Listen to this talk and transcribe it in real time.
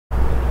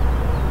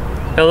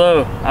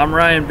Hello, I'm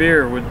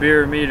RyanBierer with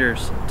Bierer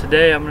Meters.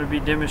 Today I'm going to be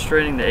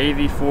demonstrating the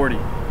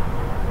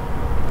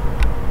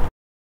AV40.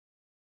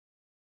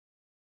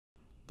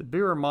 The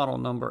Bierer model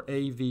number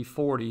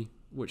AV40,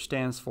 which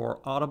stands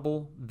for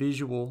Audible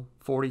Visual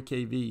 40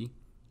 kV,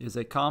 is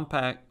a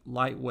compact,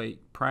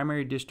 lightweight,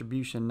 primary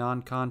distribution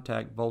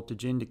non-contact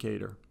voltage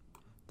indicator.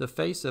 The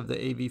face of the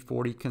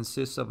AV40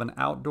 consists of an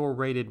outdoor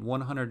rated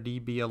 100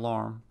 dB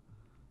alarm,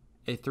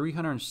 a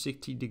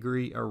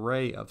 360-degree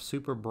array of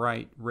super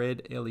bright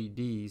red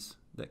LEDs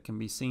that can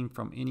be seen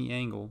from any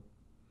angle,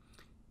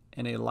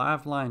 and a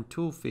live line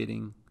tool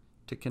fitting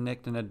to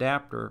connect an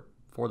adapter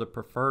for the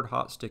preferred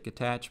hot stick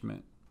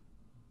attachment.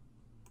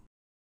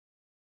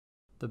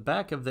 The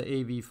back of the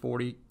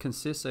AV40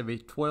 consists of a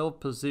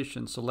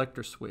 12-position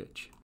selector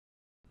switch.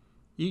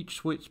 Each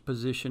switch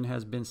position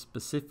has been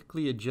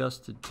specifically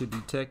adjusted to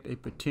detect a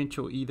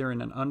potential either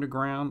in an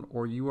underground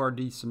or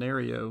URD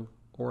scenario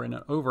or in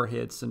an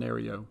overhead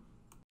scenario.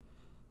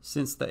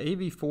 Since the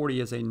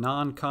AV40 is a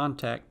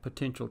non-contact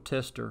potential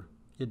tester,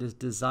 it is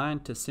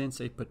designed to sense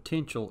a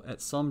potential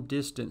at some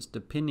distance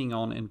depending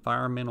on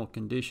environmental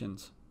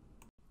conditions.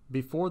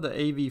 Before the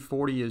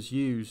AV40 is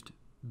used,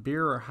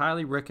 Bierer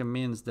highly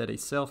recommends that a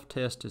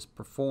self-test is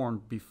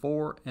performed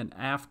before and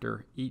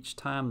after each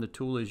time the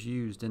tool is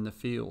used in the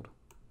field.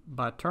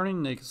 By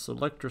turning the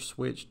selector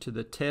switch to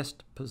the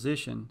test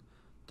position,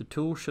 the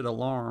tool should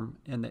alarm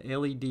and the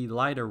LED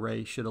light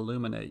array should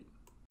illuminate.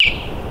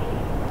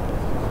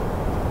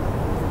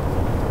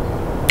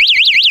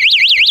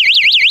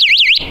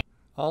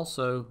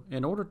 Also,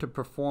 in order to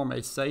perform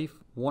a safe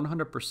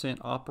 100%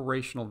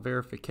 operational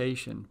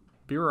verification,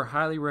 Bierer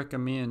highly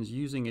recommends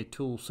using a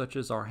tool such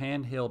as our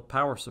handheld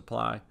power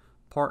supply,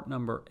 part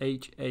number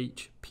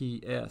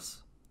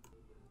HHPS.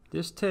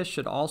 This test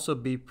should also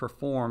be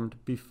performed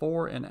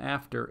before and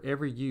after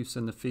every use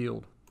in the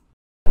field.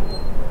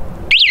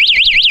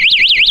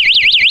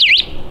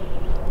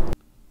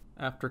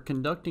 After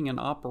conducting an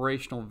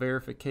operational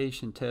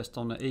verification test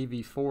on the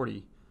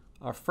AV40,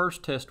 our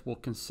first test will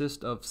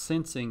consist of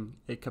sensing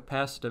a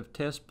capacitive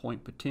test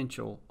point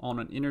potential on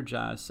an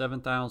energized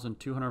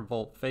 7,200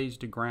 volt phase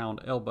to ground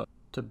elbow.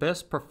 To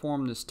best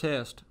perform this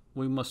test,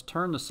 we must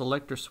turn the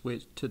selector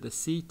switch to the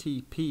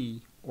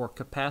CTP or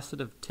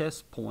capacitive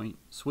test point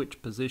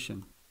switch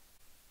position.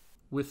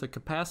 With the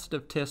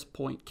capacitive test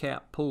point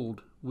cap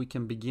pulled, we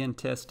can begin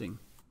testing.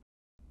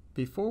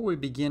 Before we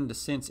begin to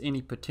sense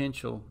any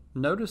potential,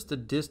 notice the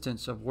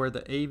distance of where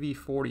the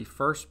AV40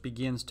 first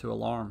begins to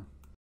alarm.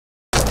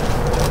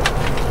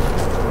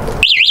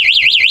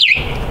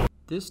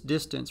 This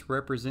distance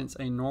represents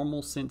a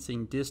normal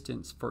sensing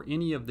distance for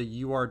any of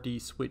the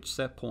URD switch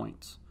set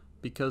points,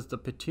 because the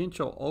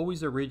potential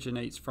always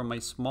originates from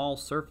a small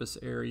surface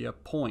area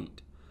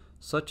point,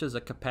 such as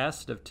a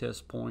capacitive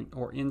test point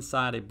or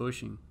inside a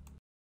bushing.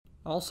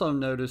 Also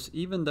notice,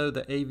 even though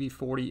the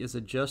AV40 is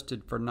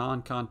adjusted for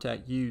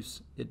non-contact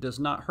use, it does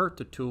not hurt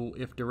the tool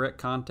if direct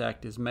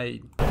contact is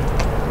made.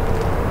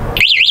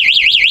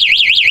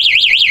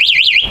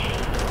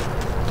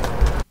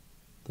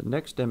 The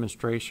next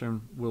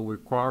demonstration will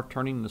require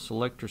turning the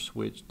selector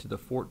switch to the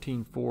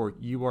 14.4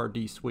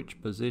 URD switch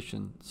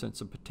position, since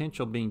the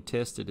potential being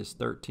tested is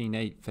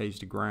 13.8 phase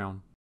to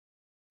ground.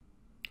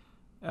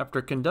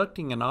 After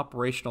conducting an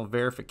operational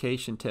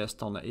verification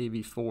test on the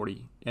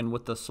AV40, and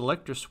with the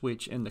selector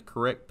switch in the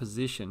correct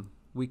position,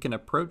 we can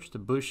approach the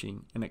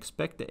bushing and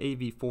expect the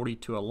AV40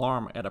 to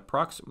alarm at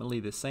approximately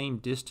the same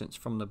distance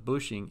from the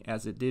bushing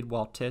as it did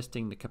while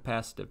testing the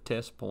capacitive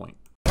test point.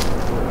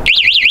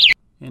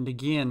 And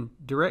again,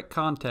 direct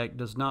contact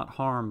does not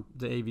harm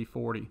the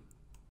AV40.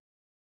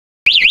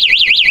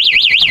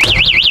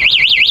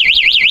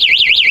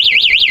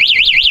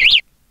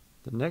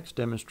 The next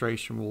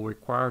demonstration will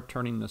require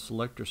turning the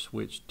selector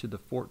switch to the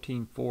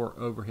 14.4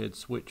 overhead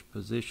switch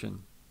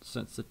position,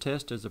 since the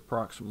test is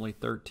approximately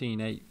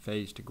 13.8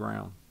 phase to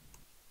ground.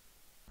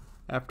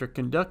 After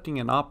conducting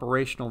an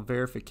operational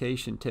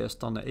verification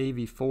test on the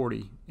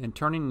AV40 and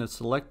turning the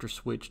selector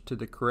switch to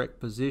the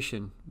correct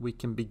position, we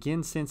can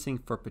begin sensing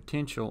for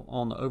potential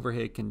on the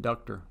overhead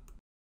conductor.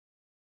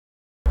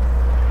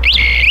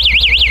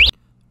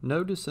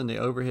 Notice in the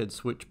overhead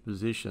switch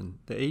position,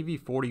 the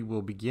AV40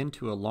 will begin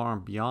to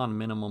alarm beyond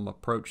minimum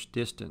approach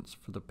distance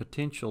for the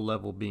potential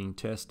level being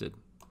tested.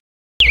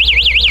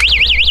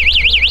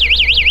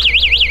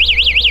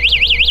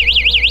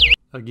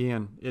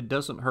 Again, it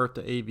doesn't hurt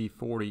the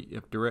AV40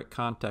 if direct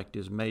contact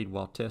is made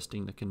while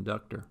testing the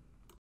conductor.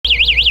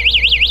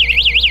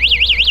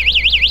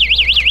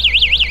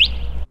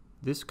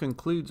 This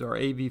concludes our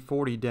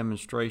AV40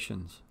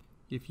 demonstrations.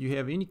 If you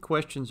have any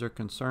questions or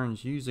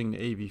concerns using the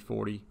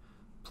AV40,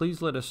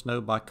 please let us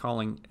know by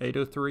calling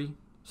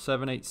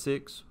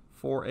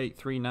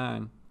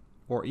 803-786-4839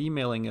 or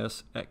emailing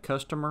us at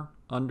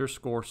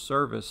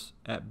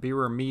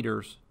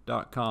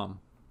customer_service@BieerMeters.com.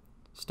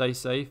 Stay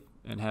safe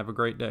and have a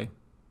great day.